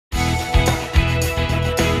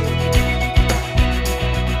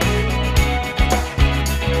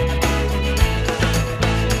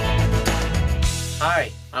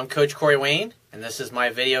Coach Corey Wayne, and this is my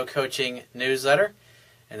video coaching newsletter.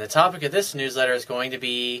 And the topic of this newsletter is going to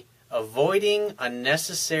be avoiding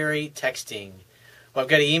unnecessary texting. Well, I've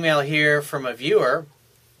got an email here from a viewer.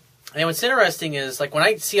 And what's interesting is, like, when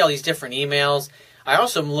I see all these different emails, I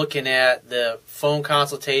also am looking at the phone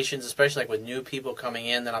consultations, especially like with new people coming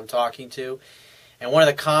in that I'm talking to. And one of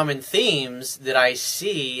the common themes that I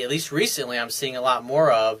see, at least recently I'm seeing a lot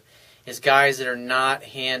more of, is guys that are not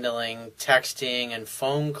handling texting and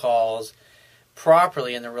phone calls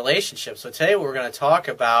properly in the relationship. So today what we're going to talk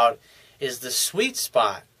about is the sweet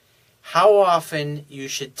spot. How often you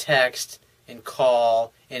should text and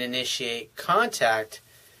call and initiate contact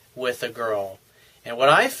with a girl. And what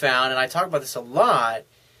I found, and I talk about this a lot,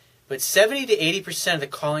 but 70 to 80% of the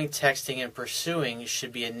calling, texting, and pursuing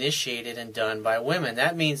should be initiated and done by women.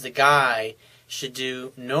 That means the guy should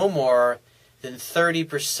do no more than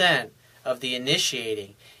 30% of the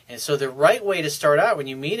initiating. And so the right way to start out when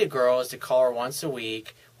you meet a girl is to call her once a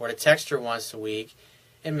week or to text her once a week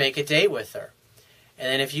and make a date with her. And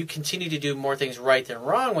then if you continue to do more things right than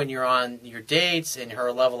wrong when you're on your dates and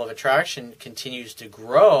her level of attraction continues to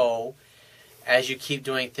grow as you keep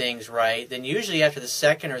doing things right, then usually after the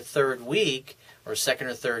second or third week or second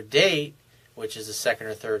or third date, which is the second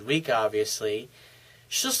or third week obviously,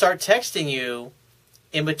 she'll start texting you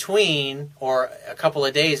in between or a couple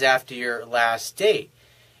of days after your last date.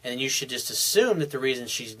 And you should just assume that the reason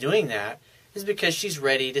she's doing that is because she's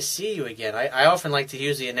ready to see you again. I often like to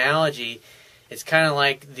use the analogy, it's kind of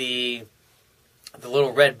like the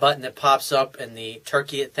little red button that pops up in the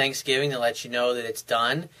turkey at Thanksgiving that lets you know that it's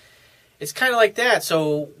done. It's kind of like that.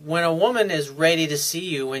 So when a woman is ready to see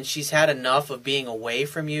you, when she's had enough of being away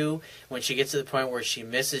from you, when she gets to the point where she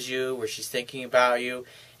misses you, where she's thinking about you,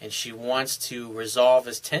 and she wants to resolve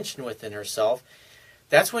this tension within herself,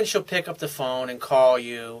 that's when she'll pick up the phone and call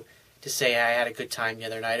you to say, I had a good time the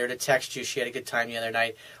other night, or to text you, she had a good time the other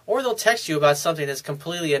night. Or they'll text you about something that's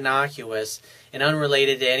completely innocuous and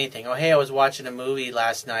unrelated to anything. Oh, hey, I was watching a movie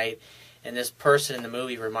last night, and this person in the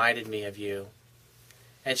movie reminded me of you.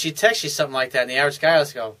 And she texts you something like that, and the average guy will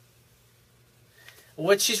go,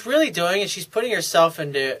 what she's really doing is she's putting herself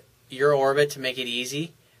into your orbit to make it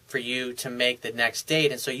easy for you to make the next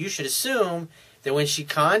date. And so you should assume that when she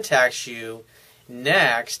contacts you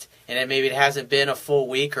next, and maybe it hasn't been a full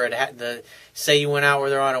week, or say you went out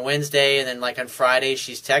with her on a Wednesday, and then like on Friday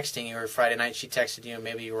she's texting you, or Friday night she texted you, and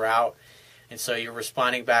maybe you were out, and so you're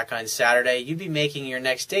responding back on Saturday, you'd be making your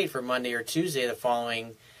next date for Monday or Tuesday the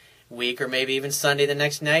following week, or maybe even Sunday the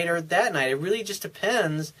next night, or that night. It really just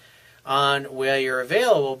depends on where you're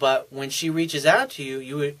available. But when she reaches out to you,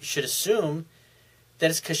 you should assume that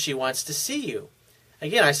it's because she wants to see you.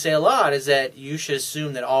 Again, I say a lot is that you should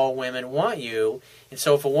assume that all women want you. And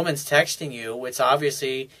so if a woman's texting you, it's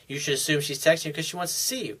obviously, you should assume she's texting you because she wants to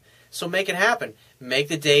see you. So make it happen. Make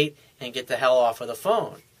the date and get the hell off of the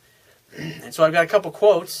phone. And so I've got a couple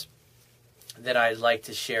quotes that I'd like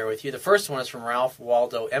to share with you. The first one is from Ralph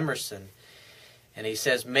Waldo Emerson. And he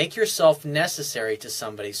says, make yourself necessary to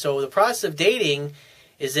somebody. So the process of dating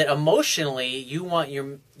is that emotionally you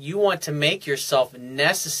want to make yourself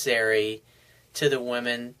necessary to the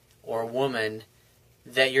women or woman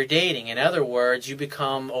that you're dating. In other words, you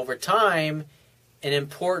become, over time, an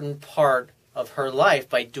important part of her life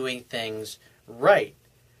by doing things right.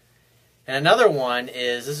 And another one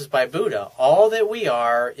is, this is by Buddha, all that we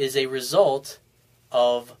are is a result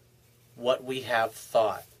of what we have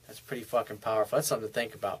thought. That's pretty fucking powerful. That's something to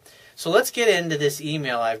think about. So let's get into this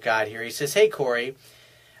email I've got here. He says, hey Corey,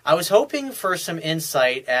 I was hoping for some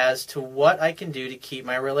insight as to what I can do to keep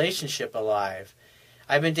my relationship alive.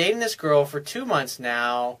 I've been dating this girl for 2 months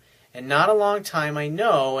now, and not a long time, I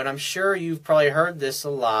know, and I'm sure you've probably heard this a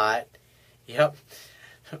lot. Yep.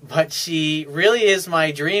 But she really is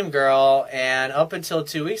my dream girl, and up until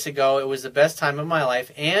 2 weeks ago, it was the best time of my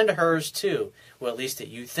life, and hers too. Well, at least that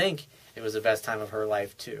you think it was the best time of her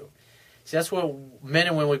life too. See, that's what men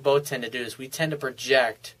and women, we both tend to do, is we tend to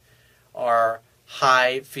project our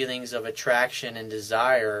high feelings of attraction and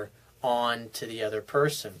desire on to the other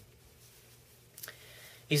person.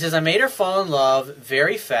 He says, I made her fall in love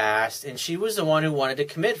very fast, and she was the one who wanted to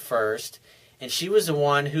commit first, and she was the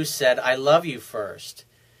one who said, I love you first.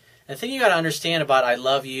 And the thing you got to understand about I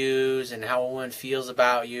love yous and how a woman feels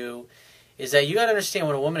about you is that you got to understand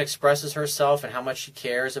when a woman expresses herself and how much she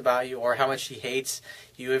cares about you, or how much she hates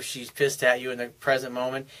you if she's pissed at you in the present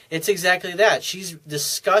moment. It's exactly that. She's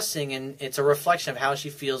discussing, and it's a reflection of how she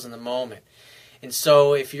feels in the moment. And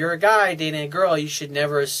so if you're a guy dating a girl, you should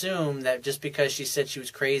never assume that just because she said she was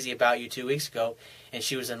crazy about you 2 weeks ago and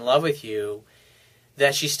she was in love with you,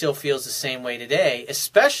 that she still feels the same way today,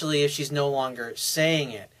 especially if she's no longer saying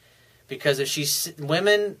it. Because if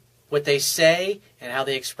women, what they say and how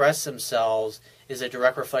they express themselves is a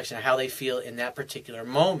direct reflection of how they feel in that particular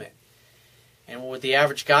moment. And what the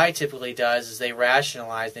average guy typically does is they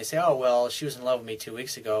rationalize. They say, oh, well, she was in love with me 2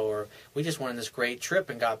 weeks ago, or we just went on this great trip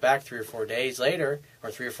and got back 3 or 4 days later,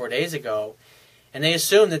 or 3 or 4 days ago. And they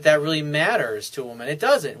assume that that really matters to a woman. It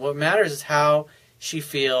doesn't. What matters is how she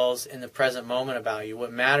feels in the present moment about you.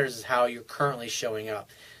 What matters is how you're currently showing up.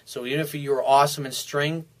 So even if you were awesome in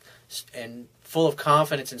strength and full of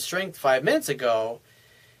confidence and strength 5 minutes ago,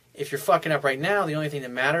 if you're fucking up right now, the only thing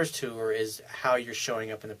that matters to her is how you're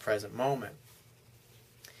showing up in the present moment.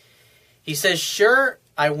 He says, sure,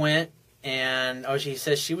 I went and... Oh, he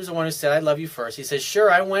says she was the one who said, I love you first. He says,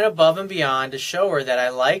 sure, I went above and beyond to show her that I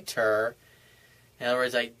liked her. In other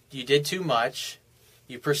words, you did too much.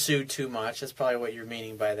 You pursued too much. That's probably what you're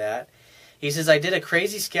meaning by that. He says, I did a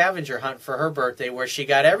crazy scavenger hunt for her birthday where she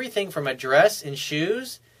got everything from a dress and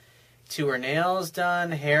shoes to her nails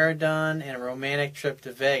done, hair done, and a romantic trip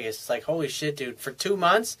to Vegas. It's like, holy shit, dude. For 2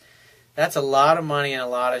 months... That's a lot of money and a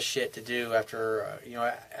lot of shit to do after,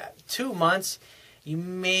 2 months. You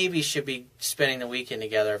maybe should be spending the weekend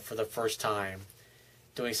together for the first time,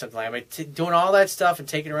 doing something like doing all that stuff and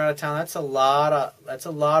taking her out of town. That's a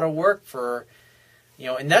lot of work for,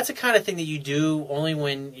 and that's the kind of thing that you do only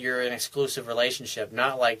when you're in an exclusive relationship.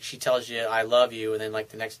 Not like she tells you I love you and then like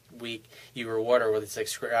the next week you reward her with this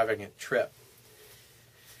extravagant trip.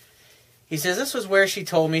 He says, this was where she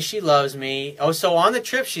told me she loves me. Oh, so on the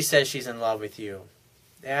trip she says she's in love with you.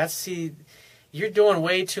 You're doing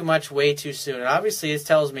way too much way too soon. And obviously it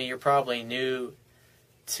tells me you're probably new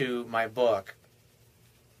to my book.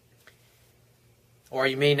 Or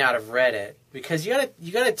you may not have read it. Because you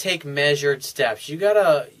gotta take measured steps. You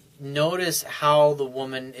gotta notice how the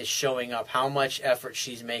woman is showing up, how much effort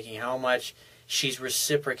she's making, how much she's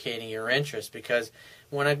reciprocating your interest. Because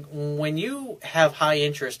when you have high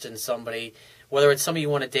interest in somebody, whether it's somebody you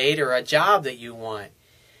want to date or a job that you want,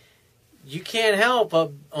 you can't help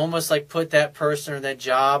but almost like put that person or that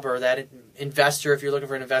job or that investor, if you're looking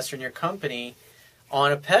for an investor in your company,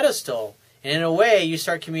 on a pedestal. And in a way, you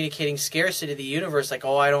start communicating scarcity to the universe, like,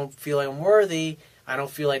 oh, I don't feel I'm worthy, I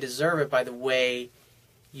don't feel I deserve it, by the way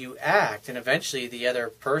you act. And eventually the other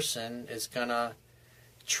person is going to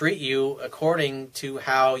treat you according to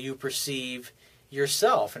how you perceive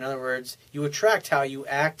yourself. In other words, you attract how you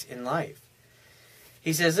act in life.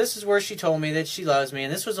 He says, this is where she told me that she loves me,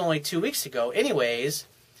 and this was only 2 weeks ago. Anyways,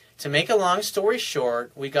 to make a long story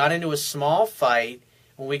short, we got into a small fight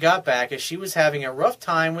when we got back as she was having a rough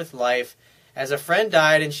time with life as a friend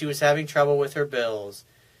died and she was having trouble with her bills.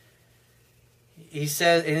 He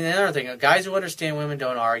says, and another thing, guys who understand women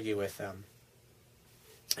don't argue with them.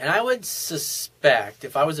 And I would suspect,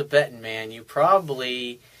 if I was a betting man, you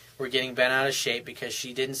probably were getting bent out of shape because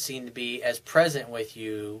she didn't seem to be as present with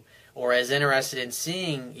you or as interested in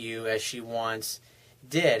seeing you as she once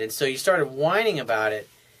did. And so you started whining about it,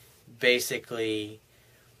 basically,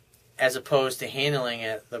 as opposed to handling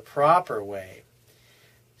it the proper way.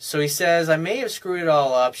 So he says, I may have screwed it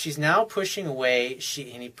all up. She's now pushing away,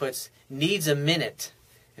 and he puts, needs a minute,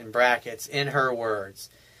 in brackets, in her words.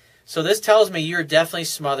 So this tells me you're definitely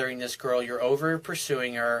smothering this girl. You're over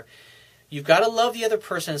pursuing her. You've got to love the other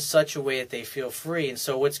person in such a way that they feel free. And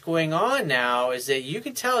so what's going on now is that you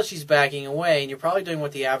can tell she's backing away, and you're probably doing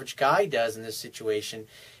what the average guy does in this situation,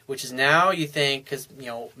 which is now you think, because,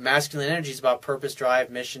 masculine energy is about purpose, drive,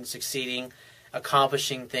 mission, succeeding,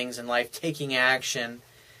 accomplishing things in life, taking action.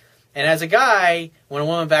 And as a guy, when a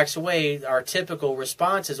woman backs away, our typical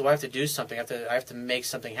response is, well, I have to do something. I have to make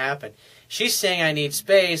something happen. She's saying I need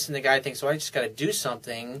space, and the guy thinks, well, I just got to do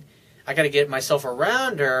something. I got to get myself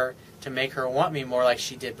around her to make her want me more like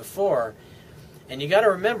she did before. And you got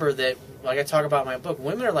to remember that, like I talk about in my book,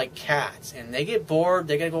 women are like cats, and they get bored.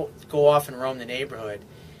 They got to go off and roam the neighborhood.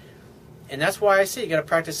 And that's why I say you got to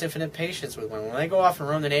practice infinite patience with women. When they go off and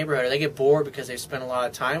roam the neighborhood, or they get bored because they've spent a lot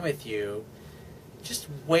of time with you, just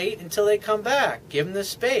wait until they come back. Give them the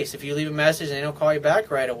space. If you leave a message and they don't call you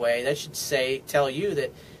back right away, that should tell you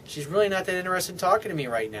that she's really not that interested in talking to me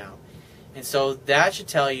right now. And so that should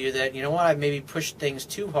tell you that, you know what, I've maybe pushed things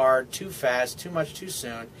too hard, too fast, too much too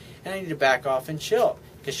soon, and I need to back off and chill,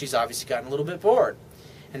 because she's obviously gotten a little bit bored.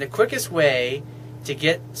 And the quickest way to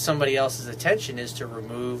get somebody else's attention is to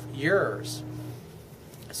remove yours.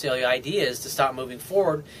 So the idea is to stop moving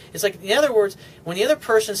forward. It's like, in other words, when the other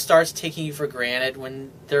person starts taking you for granted,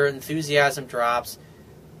 when their enthusiasm drops,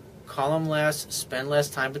 call them less, spend less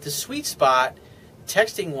time. But the sweet spot,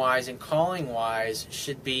 texting-wise and calling-wise,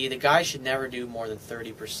 should be the guy should never do more than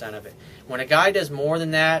 30% of it. When a guy does more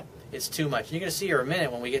than that, it's too much. And you're going to see here in a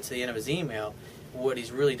minute when we get to the end of his email. what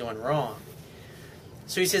he's really doing wrong.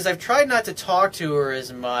 So he says, I've tried not to talk to her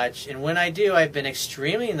as much, and when I do, I've been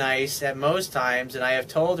extremely nice at most times, and I have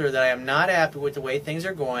told her that I am not happy with the way things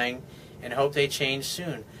are going and hope they change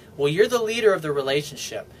soon. Well, you're the leader of the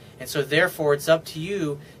relationship, and so therefore it's up to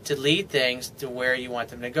you to lead things to where you want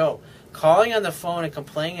them to go. Calling on the phone and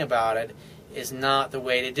complaining about it is not the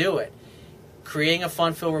way to do it. Creating a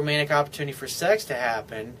fun-filled romantic opportunity for sex to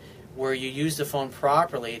happen where you use the phone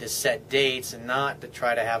properly to set dates and not to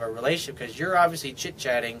try to have a relationship, because you're obviously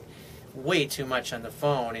chit-chatting way too much on the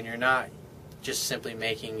phone and you're not just simply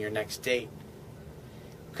making your next date.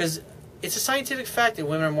 Because it's a scientific fact that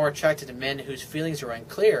women are more attracted to men whose feelings are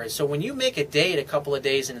unclear. So when you make a date a couple of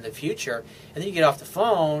days into the future and then you get off the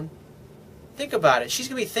phone, think about it. She's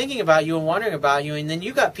going to be thinking about you and wondering about you, and then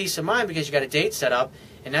you got peace of mind because you got a date set up.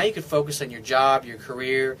 And now you can focus on your job, your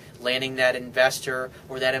career, landing that investor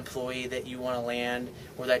or that employee that you want to land,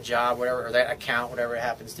 or that job, whatever, or that account, whatever it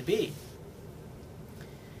happens to be.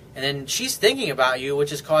 And then she's thinking about you,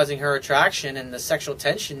 which is causing her attraction and the sexual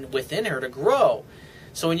tension within her to grow.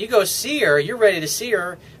 So when you go see her, you're ready to see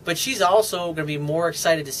her, but she's also going to be more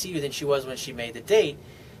excited to see you than she was when she made the date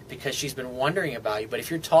because she's been wondering about you. But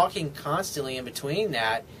if you're talking constantly in between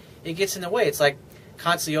that, it gets in the way. It's like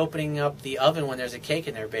constantly opening up the oven when there's a cake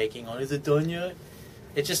in there baking. Oh, is it done yet?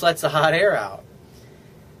 It just lets the hot air out.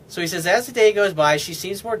 So he says, as the day goes by, she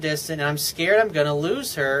seems more distant, and I'm scared I'm going to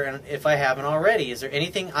lose her if I haven't already. Is there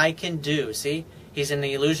anything I can do? See? He's in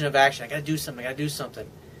the illusion of action. I got to do something. I got to do something.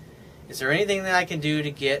 Is there anything that I can do to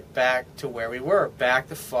get back to where we were? Back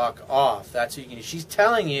the fuck off. That's what you can do. She's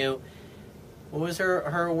telling you, what was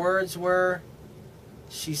her words were?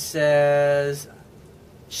 She says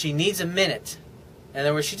she needs a minute. In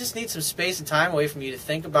other words, she just needs some space and time away from you to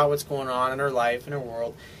think about what's going on in her life and her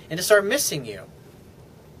world and to start missing you.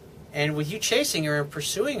 And with you chasing her and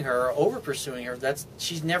pursuing her, or over-pursuing her,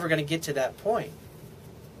 she's never going to get to that point.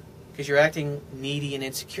 Because you're acting needy and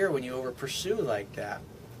insecure when you over-pursue like that.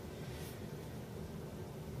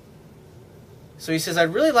 So he says,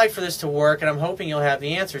 I'd really like for this to work, and I'm hoping you'll have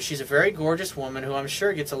the answer. She's a very gorgeous woman who I'm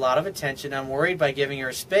sure gets a lot of attention. I'm worried by giving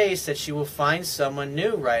her space that she will find someone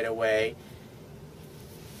new right away.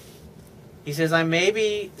 He says, I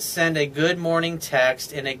maybe send a good morning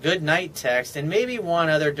text and a good night text and maybe one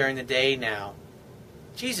other during the day now.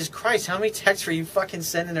 Jesus Christ, how many texts were you fucking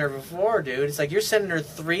sending her before, dude? It's like you're sending her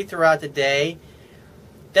 3 throughout the day.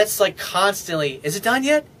 That's like constantly, is it done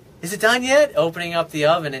yet? Is it done yet? Opening up the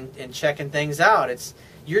oven and checking things out.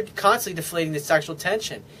 You're constantly deflating the sexual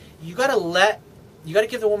tension. You gotta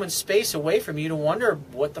give the woman space away from you to wonder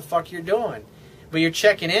what the fuck you're doing. But you're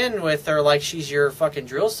checking in with her like she's your fucking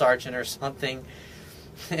drill sergeant or something,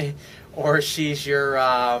 or she's your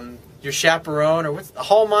chaperone, or what's the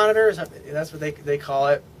hall monitor? That's what they call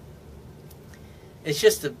it. It's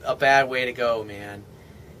just a bad way to go, man.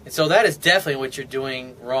 And so that is definitely what you're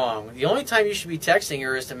doing wrong. The only time you should be texting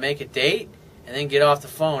her is to make a date and then get off the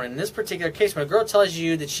phone. In this particular case, when a girl tells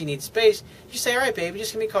you that she needs space, you say, all right, baby,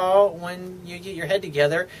 just give me a call when you get your head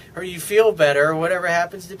together or you feel better or whatever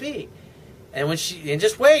happens to be. And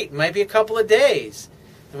just wait, it might be a couple of days.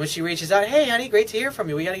 And when she reaches out, hey, honey, great to hear from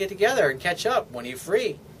you. We got to get together and catch up. When are you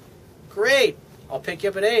free? Great, I'll pick you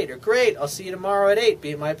up at 8. Or great, I'll see you tomorrow at 8.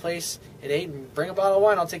 Be at my place at 8 and bring a bottle of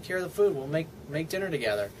wine. I'll take care of the food. We'll make dinner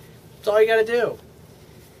together. That's all you got to do.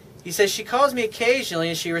 He says, she calls me occasionally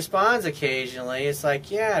and she responds occasionally. It's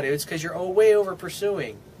like, yeah, dude, it's because you're way over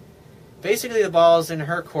pursuing. Basically, the ball's in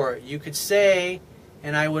her court. You could say,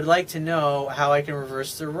 and I would like to know how I can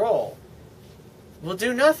reverse the role. We'll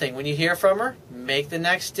do nothing. When you hear from her, make the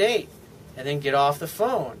next date and then get off the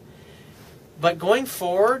phone. But going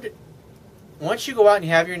forward, once you go out and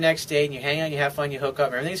you have your next date and you hang out, you have fun, you hook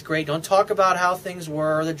up, everything's great. Don't talk about how things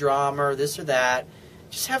were, the drama, or this or that.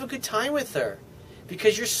 Just have a good time with her.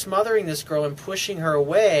 Because you're smothering this girl and pushing her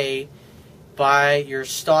away by your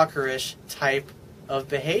stalkerish type of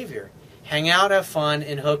behavior. Hang out, have fun,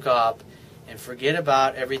 and hook up. And forget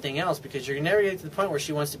about everything else, because you're never getting to the point where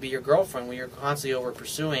she wants to be your girlfriend when you're constantly over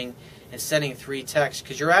pursuing and sending 3 texts,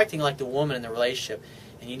 because you're acting like the woman in the relationship,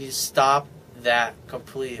 and you need to stop that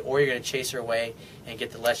completely, or you're going to chase her away and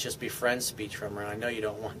get the let's just be friends speech from her, and I know you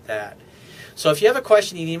don't want that. So if you have a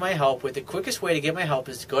question you need my help with, the quickest way to get my help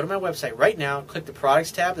is to go to my website right now, click the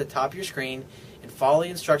products tab at the top of your screen, and follow the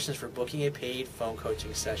instructions for booking a paid phone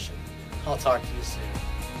coaching session. I'll talk to you soon.